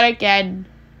super athletic and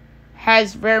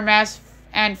has rare mass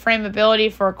and frame ability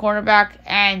for a cornerback,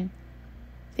 and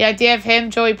the idea of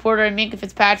him, Joey Porter, and Minka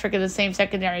Fitzpatrick in the same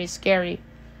secondary is scary.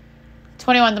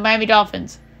 21, the Miami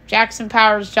Dolphins. Jackson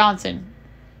Powers Johnson,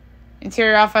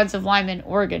 interior offensive lineman,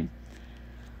 Oregon.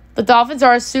 The Dolphins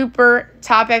are a super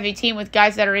top-heavy team with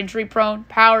guys that are injury-prone.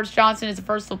 Powers Johnson is a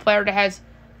versatile player that has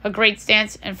a great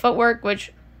stance and footwork,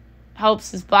 which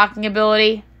helps his blocking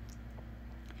ability.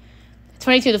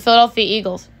 22, the Philadelphia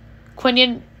Eagles.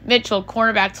 Quinion Mitchell,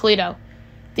 cornerback, Toledo.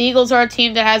 The Eagles are a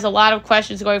team that has a lot of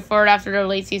questions going forward after their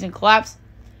late-season collapse.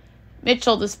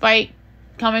 Mitchell, despite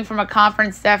coming from a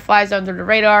conference that flies under the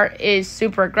radar, is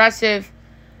super aggressive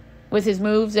with his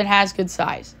moves and has good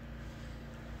size.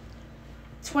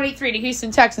 23, the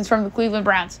Houston Texans from the Cleveland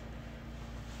Browns.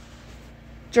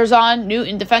 Jerzon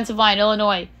Newton, defensive line,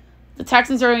 Illinois. The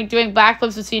Texans are doing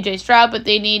backflips with C.J. Stroud, but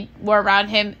they need more around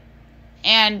him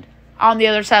and on the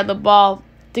other side of the ball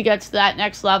to get to that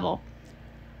next level.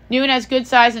 Newton has good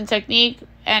size and technique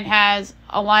and has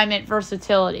alignment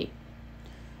versatility.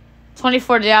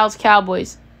 24, the Dallas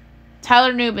Cowboys.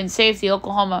 Tyler Nubin, safety,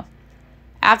 Oklahoma.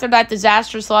 After that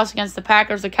disastrous loss against the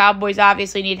Packers, the Cowboys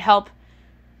obviously need help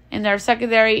in their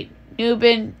secondary.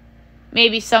 Nubin may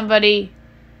be somebody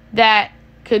that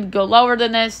could go lower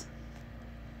than this,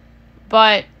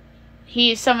 but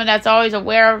he is someone that's always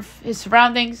aware of his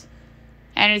surroundings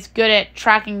and is good at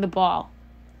tracking the ball.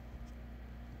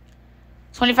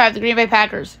 25, the Green Bay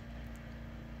Packers.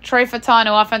 Troy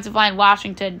Fatano, offensive line,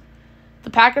 Washington. The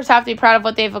Packers have to be proud of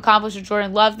what they've accomplished with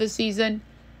Jordan Love this season.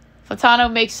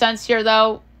 Fatano makes sense here,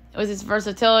 though, with his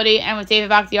versatility and with David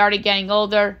Bakhtiari getting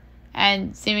older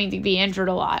and seeming to be injured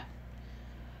a lot.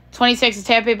 26, the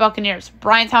Tampa Bay Buccaneers.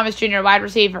 Brian Thomas Jr., wide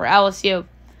receiver, LSU.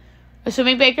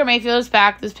 Assuming Baker Mayfield is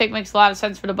back, this pick makes a lot of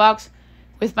sense for the Bucs.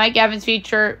 With Mike Evans'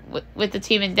 future with the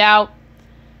team in doubt,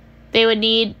 they would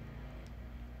need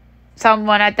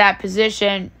someone at that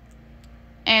position,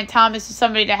 and Thomas is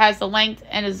somebody that has the length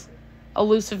and his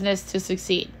elusiveness to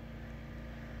succeed.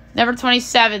 Number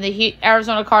 27, the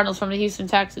Arizona Cardinals from the Houston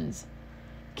Texans.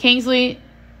 Kingsley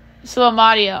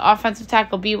Suamania, offensive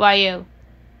tackle, BYU.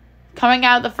 Coming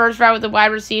out of the first round with a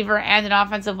wide receiver and an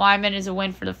offensive lineman is a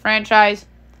win for the franchise.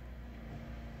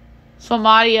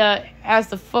 Suamania has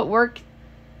the footwork,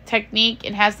 technique,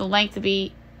 and has the length to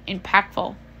be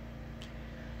impactful.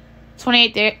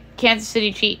 28, the Kansas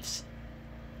City Chiefs.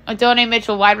 Adonai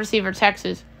Mitchell, wide receiver,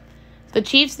 Texas. The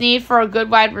Chiefs' need for a good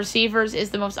wide receivers is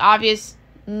the most obvious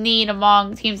need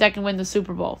among teams that can win the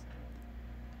Super Bowl.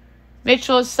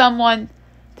 Mitchell is someone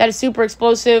that is super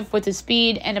explosive with his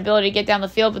speed and ability to get down the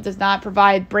field, but does not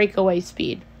provide breakaway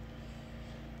speed.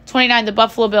 29, the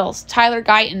Buffalo Bills. Tyler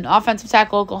Guyton, offensive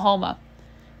tackle, Oklahoma.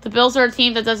 The Bills are a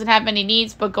team that doesn't have many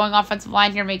needs, but going offensive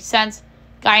line here makes sense.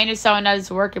 Guyton is someone that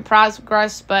is a work in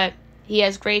progress, but he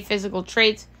has great physical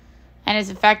traits and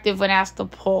is effective when asked to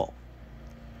pull.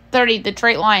 30,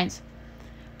 Detroit Lions.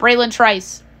 Braylon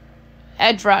Trice,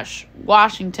 edge rush,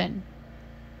 Washington.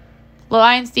 The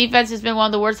Lions' defense has been one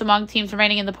of the worst among teams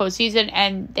remaining in the postseason,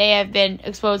 and they have been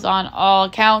exposed on all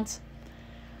accounts.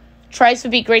 Trice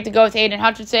would be great to go with Aiden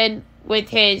Hutchinson with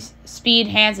his speed,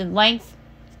 hands, and length.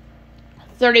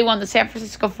 31, the San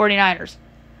Francisco 49ers.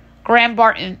 Graham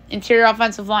Barton, interior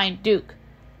offensive line, Duke.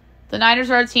 The Niners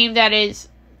are a team that is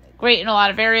great in a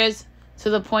lot of areas to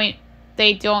the point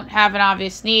they don't have an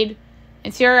obvious need.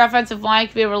 Interior offensive line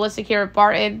could be realistic here with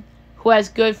Barton, who has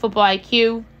good football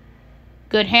IQ,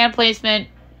 good hand placement,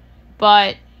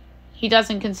 but he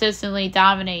doesn't consistently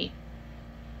dominate.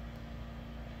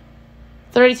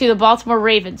 32, the Baltimore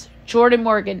Ravens. Jordan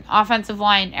Morgan, offensive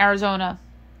line, Arizona.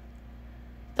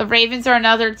 The Ravens are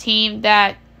another team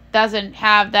that doesn't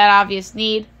have that obvious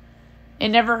need. It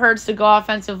never hurts to go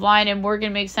offensive line, and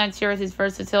Morgan makes sense here with his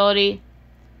versatility,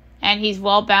 and he's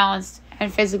well-balanced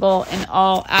and physical in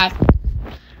all aspects.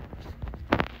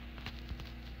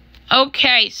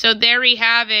 Okay, so there we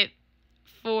have it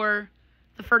for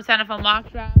the first NFL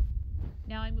mock draft.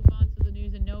 Now I move on to the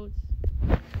news and notes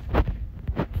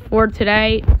for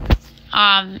today.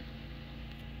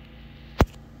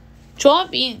 Joel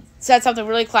Embiid said something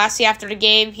really classy after the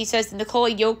game. He says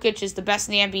Nikola Jokic is the best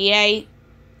in the NBA.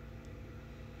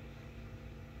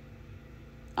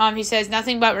 He says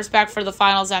nothing but respect for the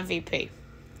Finals MVP.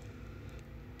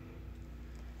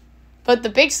 But the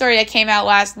big story that came out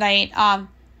last night,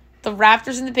 the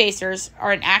Raptors and the Pacers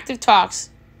are in active talks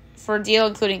for a deal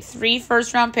including 3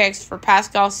 first-round picks for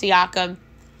Pascal Siakam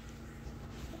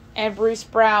and Bruce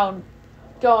Brown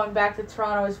going back to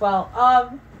Toronto as well.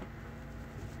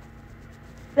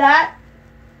 That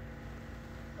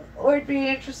would be an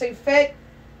interesting fit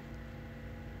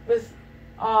with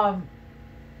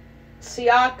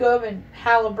Siakam and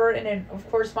Halliburton and, of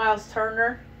course, Miles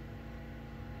Turner.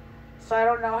 So I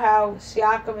don't know how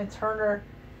Siakam and Turner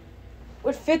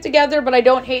would fit together, but I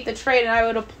don't hate the trade, and I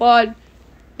would applaud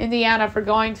Indiana for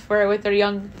going for it with their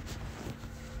young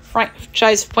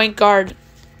franchise point guard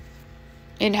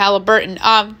in Halliburton.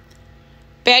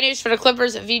 Bad news for the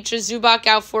Clippers. Ivica Zubac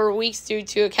out 4 weeks due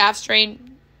to a calf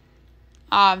strain.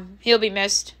 He'll be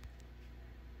missed.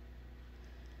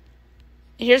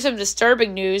 Here's some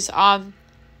disturbing news.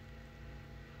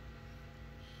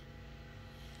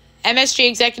 MSG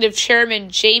Executive Chairman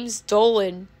James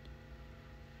Dolan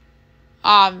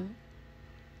had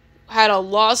a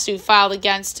lawsuit filed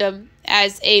against him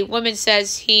as a woman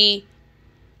says he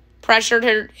pressured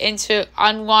her into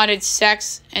unwanted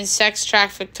sex and sex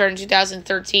trafficked her in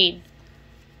 2013.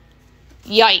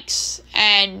 Yikes.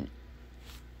 And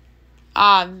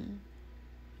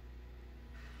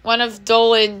one of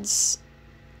Dolan's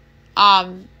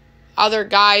other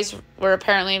guys were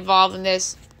apparently involved in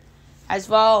this as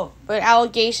well, but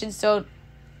allegations don't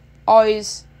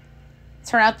always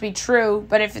turn out to be true.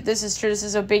 But if this is true, this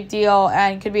is a big deal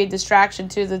and could be a distraction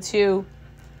to the two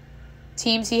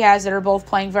teams he has that are both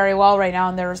playing very well right now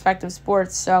in their respective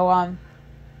sports. So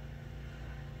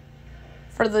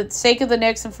for the sake of the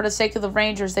Knicks and for the sake of the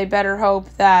Rangers, they better hope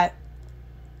that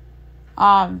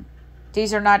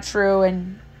these are not true.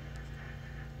 And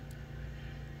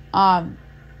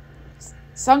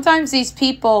sometimes these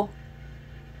people,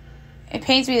 it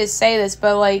pains me to say this,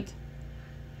 but like,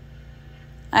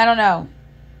 I don't know.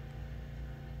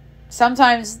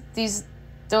 Sometimes these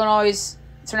don't always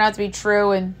turn out to be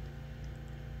true, and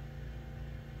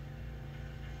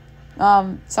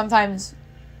sometimes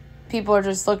people are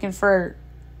just looking for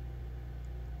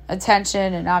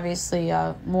attention, and obviously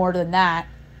more than that.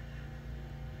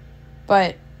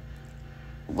 But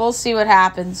we'll see what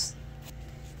happens.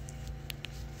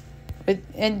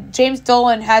 And James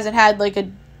Dolan hasn't had like a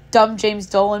dumb James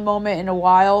Dolan moment in a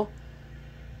while.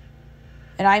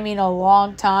 And I mean a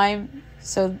long time.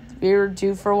 So we were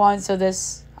due for one. So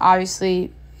this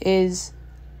obviously is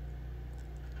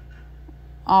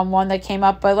one that came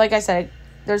up. But like I said,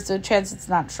 there's a chance it's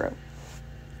not true.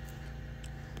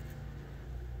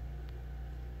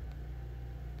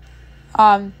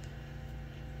 The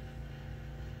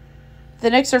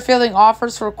Knicks are fielding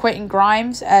offers for Quentin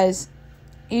Grimes as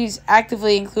he's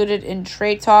actively included in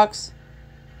trade talks.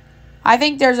 I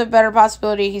think there's a better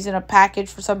possibility he's in a package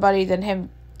for somebody than him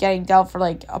getting dealt for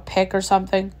like a pick or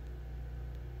something.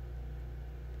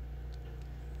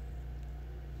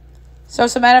 So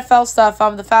some NFL stuff.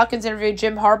 The Falcons interviewed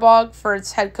Jim Harbaugh for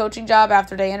its head coaching job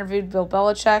after they interviewed Bill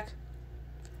Belichick.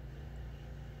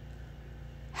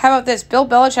 How about this? Bill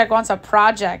Belichick wants a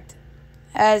project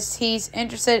as he's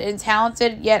interested in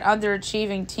talented yet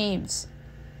underachieving teams.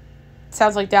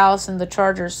 Sounds like Dallas and the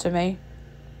Chargers to me.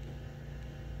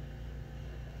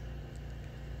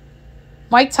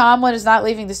 Mike Tomlin is not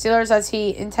leaving the Steelers as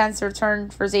he intends to return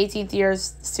for his 18th year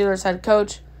as Steelers head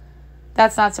coach.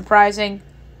 That's not surprising.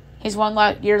 He's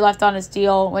 1 year left on his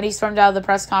deal. When he stormed out of the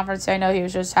press conference, I know he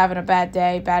was just having a bad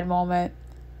day, bad moment.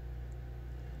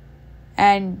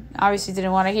 And obviously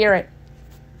didn't want to hear it.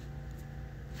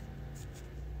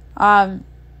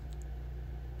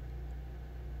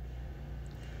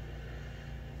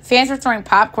 Fans were throwing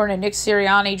popcorn at Nick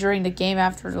Sirianni during the game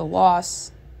after the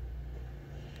loss,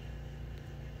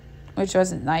 which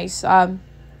wasn't nice.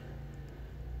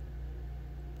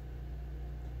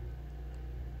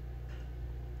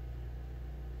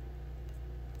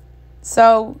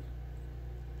 So,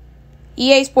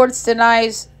 EA Sports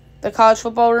denies the college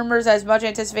football rumors as much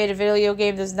anticipated video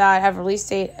game does not have release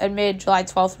date amid July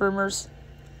 12th rumors.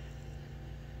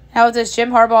 How about this?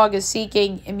 Jim Harbaugh is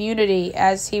seeking immunity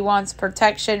as he wants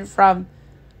protection from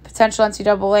potential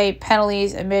NCAA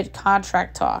penalties amid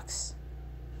contract talks.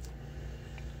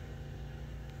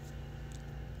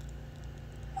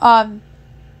 Tola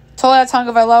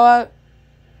Tagovailoa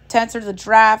to enter the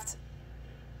draft.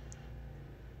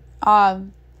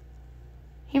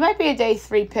 He might be a day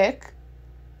 3 pick.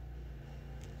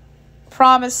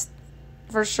 Promise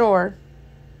for sure.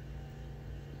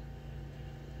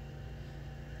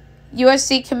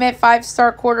 USC commit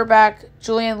 5-star quarterback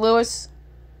Julian Lewis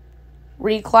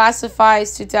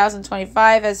reclassifies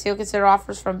 2025 as he'll consider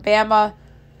offers from Bama,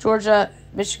 Georgia,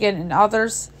 Michigan, and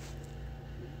others.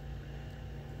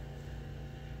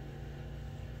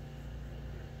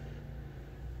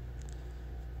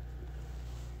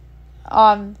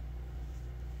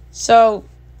 So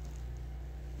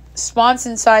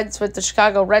Swanson sides with the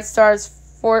Chicago Red Stars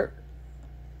for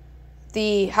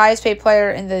the highest paid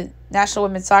player in the National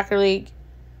Women's Soccer League.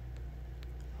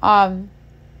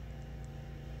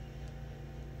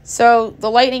 So the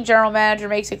Lightning general manager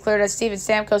makes it clear that Steven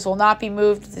Stamkos will not be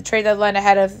moved to the trade deadline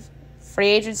ahead of free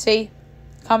agency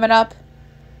coming up.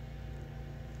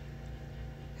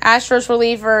 Astros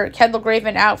reliever Kendall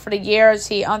Graveman out for the year as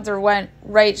he underwent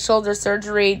right shoulder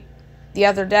surgery the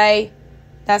other day.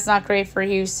 That's not great for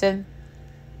Houston.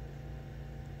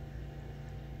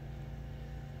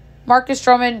 Marcus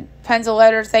Stroman pens a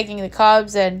letter thanking the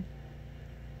Cubs and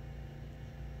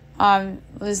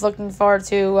is looking forward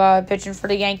to pitching for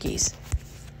the Yankees.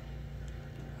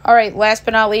 All right, last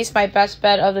but not least, my best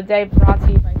bet of the day brought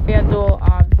to you by FanDuel.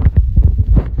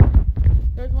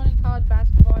 There's one in college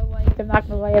basketball I like. I'm not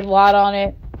going to lay a lot on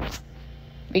it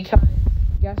because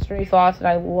yesterday's loss and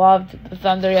I loved the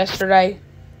Thunder yesterday.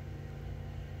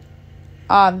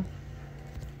 I'm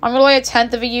going to lay a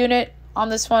 1/10 of a unit on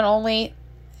this one only.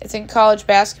 It's in college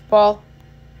basketball.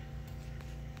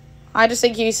 I just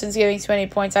think Houston's giving too many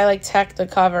points. I like Tech to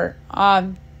cover.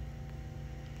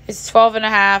 It's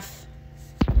 12.5.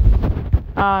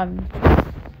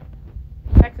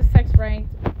 Texas Tech's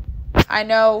ranked. I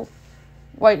know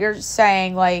what you're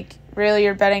saying. Like, really,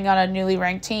 you're betting on a newly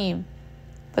ranked team.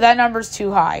 But that number's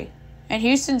too high. And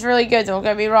Houston's really good, don't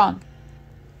get me wrong.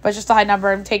 But it's just a high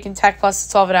number. I'm taking Tech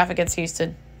plus 12.5 against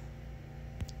Houston.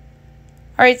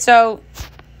 All right, so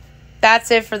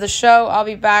that's it for the show. I'll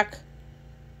be back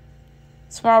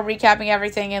tomorrow recapping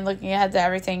everything and looking ahead to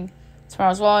everything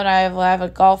tomorrow as well. And I will have a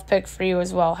golf pick for you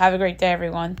as well. Have a great day,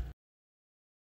 everyone.